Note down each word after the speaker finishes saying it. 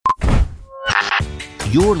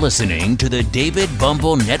You're listening to the David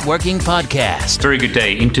Bombal Networking Podcast. Very good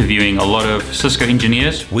day interviewing a lot of Cisco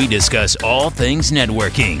engineers. We discuss all things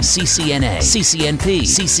networking, CCNA, CCNP,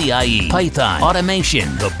 CCIE, Python,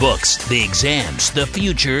 automation, the books, the exams, the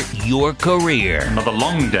future, your career. Another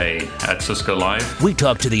long day at Cisco Live. We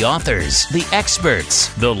talk to the authors, the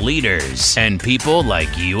experts, the leaders, and people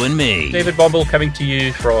like you and me. David Bombal coming to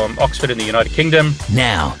you from Oxford in the United Kingdom.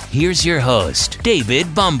 Now, here's your host, David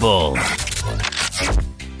Bombal.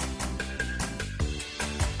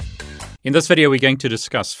 In this video, we're going to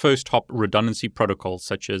discuss first-hop redundancy protocols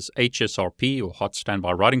such as HSRP, or Hot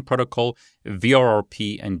Standby Routing Protocol,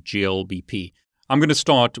 VRRP, and GLBP. I'm going to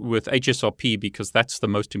start with HSRP because that's the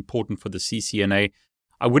most important for the CCNA.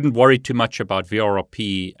 I wouldn't worry too much about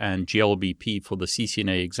VRRP and GLBP for the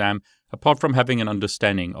CCNA exam, apart from having an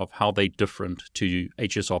understanding of how they're different to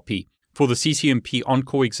HSRP. For the CCNP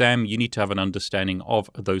Encore exam, you need to have an understanding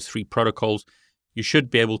of those three protocols. You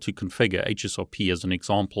should be able to configure HSRP as an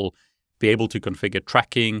example, be able to configure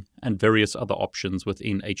tracking and various other options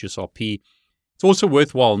within HSRP. It's also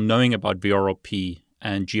worthwhile knowing about VRRP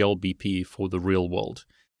and GLBP for the real world.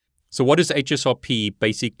 So what does HSRP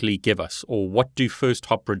basically give us, or what do first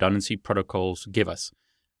hop redundancy protocols give us?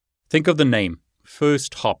 Think of the name,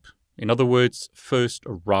 first hop. In other words, first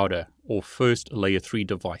router or first layer 3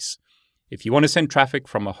 device. If you want to send traffic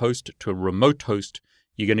from a host to a remote host,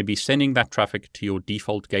 you're going to be sending that traffic to your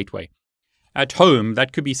default gateway. At home,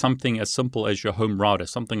 that could be something as simple as your home router,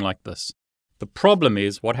 something like this. The problem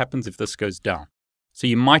is, what happens if this goes down? So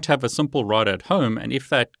you might have a simple router at home, and if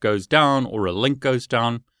that goes down or a link goes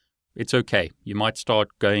down, it's okay. You might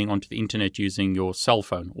start going onto the internet using your cell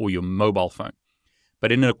phone or your mobile phone.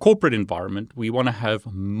 But in a corporate environment, we want to have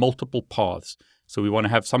multiple paths. So we want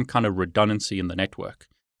to have some kind of redundancy in the network.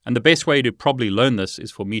 And the best way to probably learn this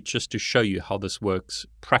is for me just to show you how this works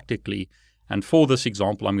practically. And for this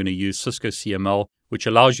example, I'm going to use Cisco CML, which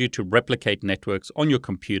allows you to replicate networks on your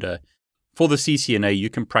computer. For the CCNA, you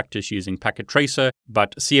can practice using Packet Tracer,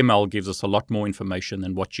 but CML gives us a lot more information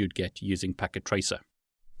than what you'd get using Packet Tracer.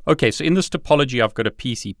 Okay, so in this topology, I've got a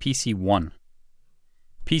PC1.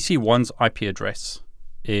 PC1's IP address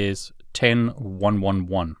is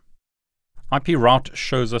 10.1.1.1. IP route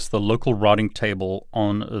shows us the local routing table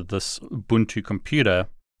on this Ubuntu computer.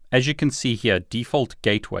 As you can see here, default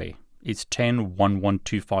gateway is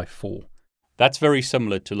 10.1.1.254. That's very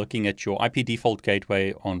similar to looking at your IP default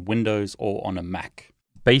gateway on Windows or on a Mac.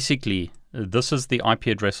 Basically, this is the IP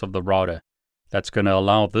address of the router that's going to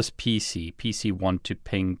allow this PC1, to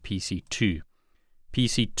ping PC2.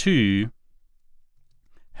 PC2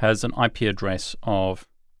 has an IP address of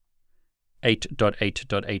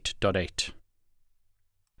 8.8.8.8.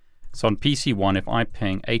 So on PC1, if I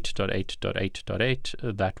ping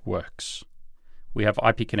 8.8.8.8, that works. We have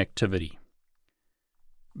IP connectivity.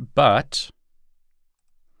 But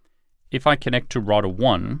if I connect to router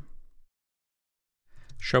 1,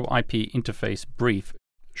 show IP interface brief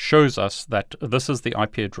shows us that this is the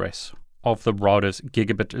IP address of the router's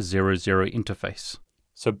gigabit 00 interface.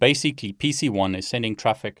 So basically, PC1 is sending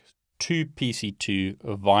traffic to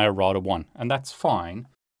PC2 via router 1, and that's fine,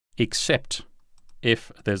 except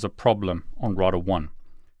if there's a problem on router 1.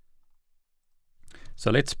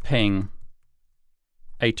 So let's ping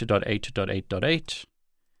 8.8.8.8,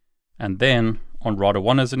 and then on router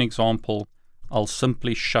 1 as an example, I'll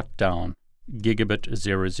simply shut down gigabit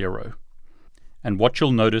 00. And what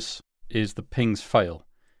you'll notice is the pings fail.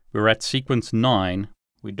 We're at sequence 9,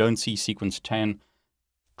 we don't see sequence 10,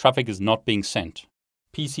 traffic is not being sent.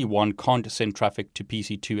 PC1 can't send traffic to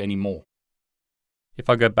PC2 anymore.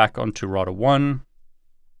 If I go back onto router 1,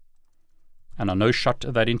 and I no shut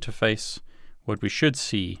that interface, what we should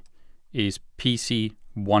see is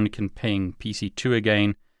PC1 can ping PC2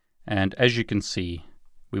 again, and as you can see,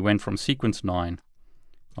 we went from sequence 9,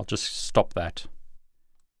 I'll just stop that,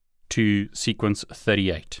 to sequence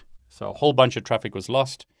 38. So a whole bunch of traffic was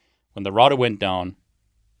lost. When the router went down,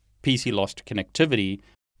 PC lost connectivity,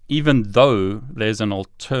 even though there's an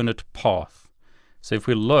alternate path. So if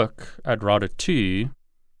we look at router 2,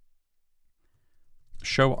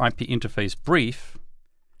 show IP interface brief,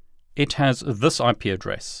 it has this IP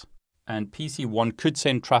address, and PC1 could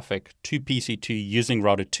send traffic to PC2 using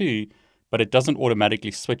router 2, but it doesn't automatically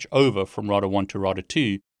switch over from router 1 to router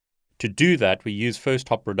 2. To do that, we use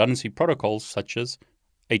first-hop redundancy protocols such as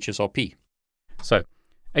HSRP. So,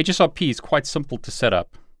 HSRP is quite simple to set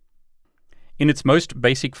up. In its most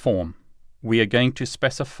basic form, we are going to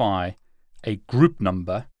specify a group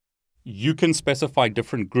number. You can specify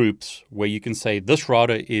different groups where you can say this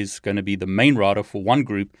router is going to be the main router for one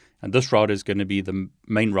group and this router is going to be the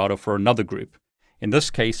main router for another group. In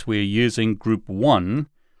this case, we're using group 1,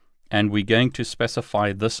 and we're going to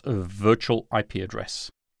specify this virtual IP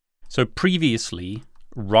address. So previously,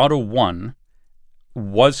 router 1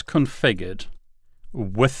 was configured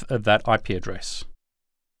with that IP address.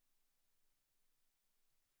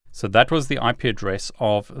 So that was the IP address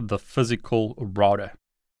of the physical router.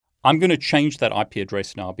 I'm going to change that IP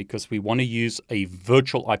address now because we want to use a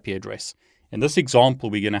virtual IP address. In this example,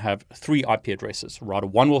 we're going to have 3 IP addresses. Router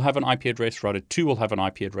 1 will have an IP address, router 2 will have an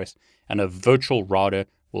IP address, and a virtual router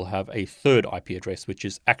will have a third IP address, which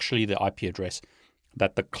is actually the IP address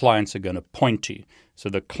that the clients are going to point to. So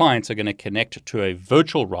the clients are going to connect to a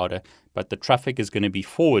virtual router, but the traffic is going to be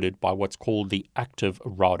forwarded by what's called the active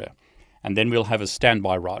router. And then we'll have a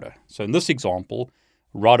standby router. So in this example,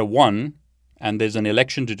 router 1, and there's an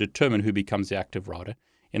election to determine who becomes the active router.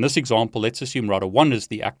 In this example, let's assume router 1 is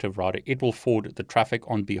the active router. It will forward the traffic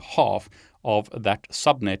on behalf of that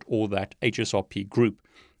subnet or that HSRP group.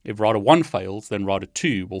 If router 1 fails, then router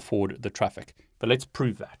 2 will forward the traffic. But let's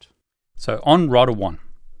prove that. So on router 1,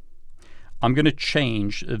 I'm going to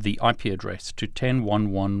change the IP address to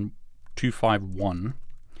 10.1.1.251.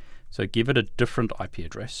 So give it a different IP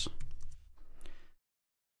address.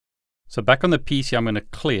 So back on the PC, I'm going to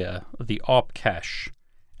clear the ARP cache,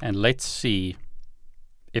 and let's see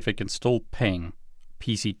if it can still ping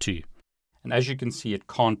PC2. And as you can see, it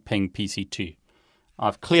can't ping PC2.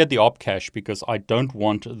 I've cleared the ARP cache because I don't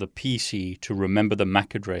want the PC to remember the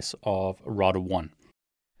MAC address of router 1.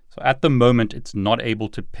 So at the moment, it's not able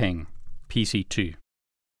to ping PC2.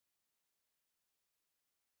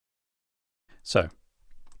 So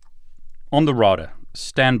on the router,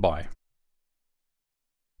 standby.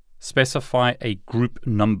 Specify a group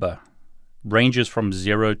number, ranges from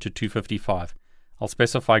 0 to 255. I'll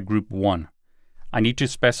specify group 1. I need to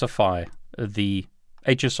specify the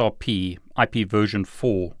HSRP IP version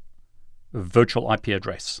 4 virtual IP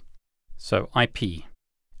address. So IP,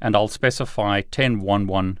 and I'll specify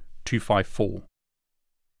 10.1.1.254.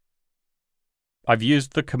 I've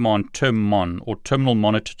used the command termmon or terminal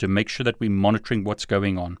monitor to make sure that we're monitoring what's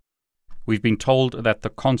going on. We've been told that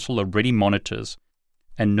the console already monitors,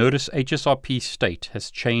 and notice HSRP state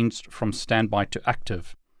has changed from standby to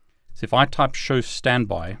active. So if I type show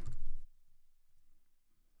standby,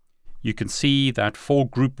 you can see that for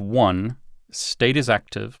group 1, state is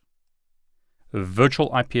active,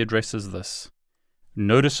 virtual IP address is this.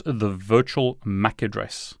 Notice the virtual MAC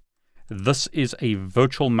address. This is a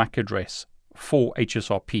virtual MAC address for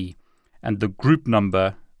HSRP, and the group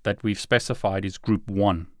number that we've specified is group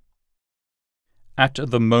 1. At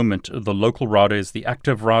the moment, the local router is the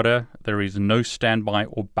active router. There is no standby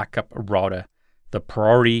or backup router. The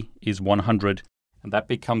priority is 100, and that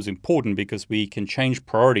becomes important because we can change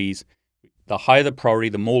priorities. The higher the priority,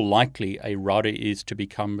 the more likely a router is to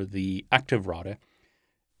become the active router.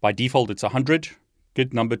 By default, it's 100.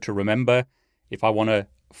 Good number to remember. If I want to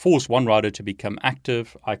force one router to become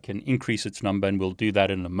active, I can increase its number, and we'll do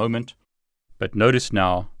that in a moment. But notice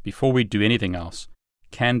now, before we do anything else,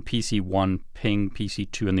 can PC1 ping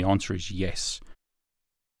PC2? And the answer is yes.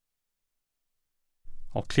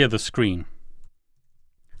 I'll clear the screen.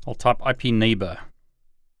 I'll type IP neighbor.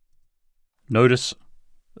 Notice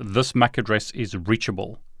this MAC address is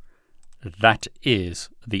reachable. That is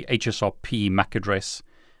the HSRP MAC address.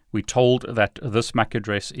 We're told that this MAC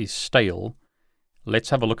address is stale. Let's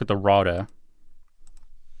have a look at the router.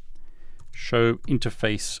 Show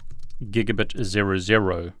interface gigabit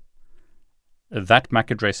 00. That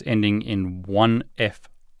MAC address ending in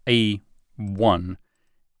 1FA1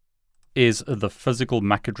 is the physical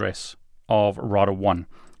MAC address of router 1.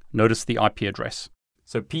 Notice the IP address.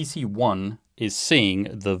 So PC1 is seeing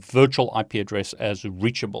the virtual IP address as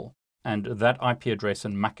reachable, and that IP address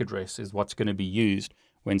and MAC address is what's going to be used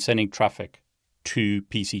when sending traffic to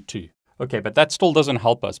PC2. Okay, but that still doesn't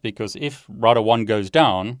help us, because if router 1 goes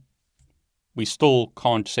down, we still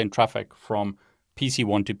can't send traffic from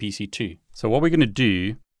PC1 to PC2. So what we're going to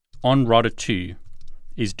do on router 2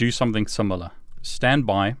 is do something similar. Stand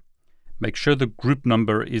by, make sure the group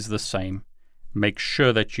number is the same, make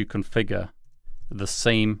sure that you configure the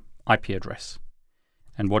same IP address.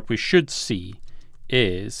 And what we should see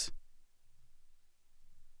is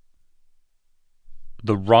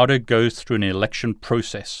the router goes through an election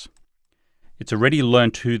process. It's already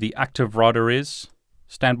learned who the active router is.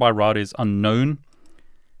 Standby router is unknown.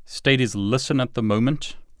 State is listen at the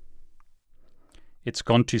moment. It's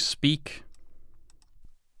gone to speak.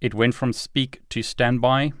 It went from speak to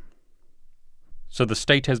standby. So the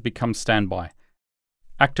state has become standby.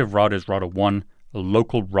 Active router is router 1. The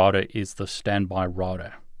local router is the standby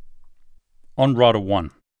router. On router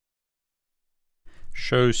 1,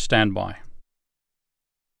 show standby.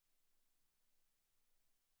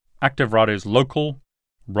 Active router is local.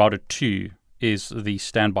 Router 2 is the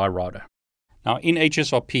standby router. Now, in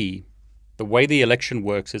HSRP, the way the election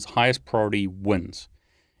works is highest priority wins.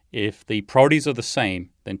 If the priorities are the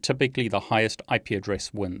same, then typically the highest IP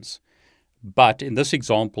address wins. But in this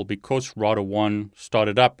example, because router 1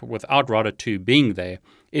 started up without router 2 being there,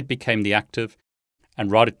 it became the active,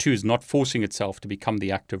 and router 2 is not forcing itself to become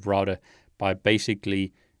the active router by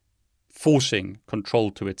basically forcing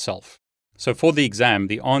control to itself. So for the exam,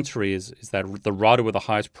 the answer is that the router with the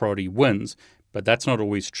highest priority wins, but that's not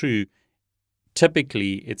always true.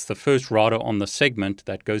 Typically, it's the first router on the segment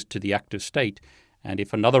that goes to the active state, and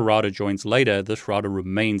if another router joins later, this router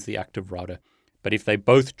remains the active router. But if they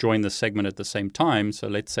both join the segment at the same time, so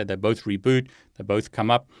let's say they both reboot, they both come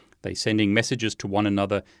up, they're sending messages to one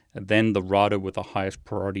another, then the router with the highest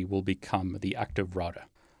priority will become the active router.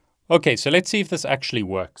 Okay, so let's see if this actually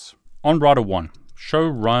works. On router 1, show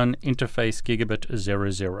run interface gigabit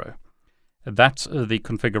 00. That's the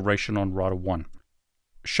configuration on router 1.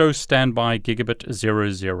 Show standby gigabit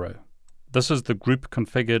 00. This is the group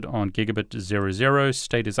configured on gigabit 00.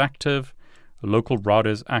 State is active. Local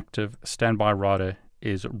router is active. Standby router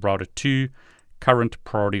is router 2. Current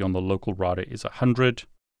priority on the local router is 100.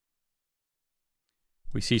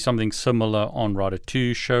 We see something similar on router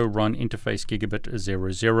 2. Show run interface gigabit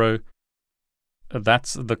 00.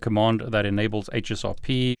 That's the command that enables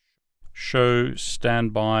HSRP. Show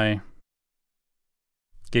standby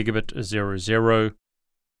gigabit 00.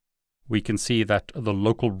 We can see that the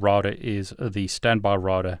local router is the standby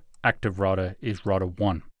router. Active router is router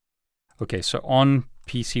 1. Okay, so on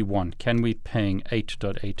PC1, can we ping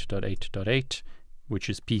 8.8.8.8, which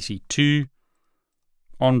is PC2?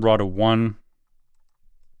 On router 1,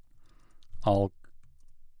 I'll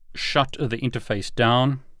shut the interface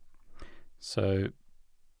down. So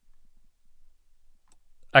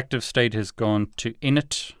active state has gone to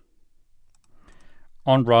init.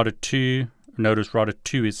 On router 2, notice router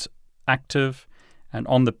 2 is active, and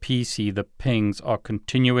on the PC, the pings are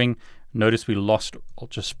continuing. Notice we lost, I'll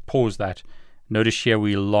just pause that. Notice here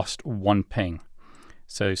we lost one ping.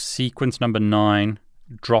 So sequence number 9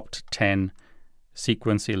 dropped 10,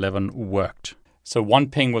 sequence 11 worked. So one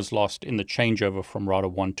ping was lost in the changeover from router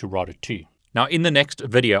 1 to router 2. Now, in the next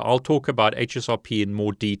video, I'll talk about HSRP in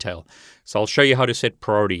more detail. So I'll show you how to set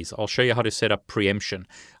priorities. I'll show you how to set up preemption.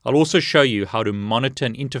 I'll also show you how to monitor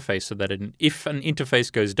an interface so that if an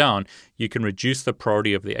interface goes down, you can reduce the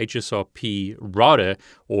priority of the HSRP router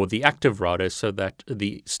or the active router so that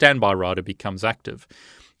the standby router becomes active.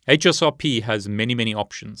 HSRP has many, many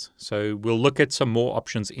options. So we'll look at some more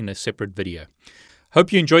options in a separate video.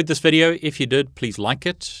 Hope you enjoyed this video. If you did, please like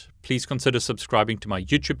it. Please consider subscribing to my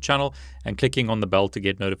YouTube channel and clicking on the bell to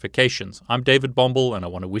get notifications. I'm David Bombal, and I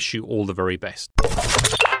want to wish you all the very best.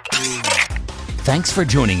 Thanks for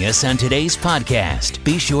joining us on today's podcast.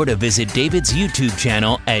 Be sure to visit David's YouTube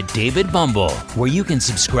channel at David Bombal, where you can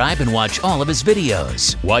subscribe and watch all of his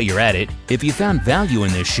videos. While you're at it, if you found value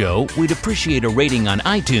in this show, we'd appreciate a rating on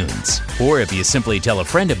iTunes. Or if you simply tell a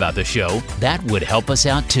friend about the show, that would help us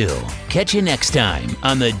out too. Catch you next time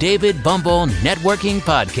on the David Bombal Networking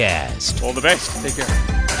Podcast. All the best. Take care.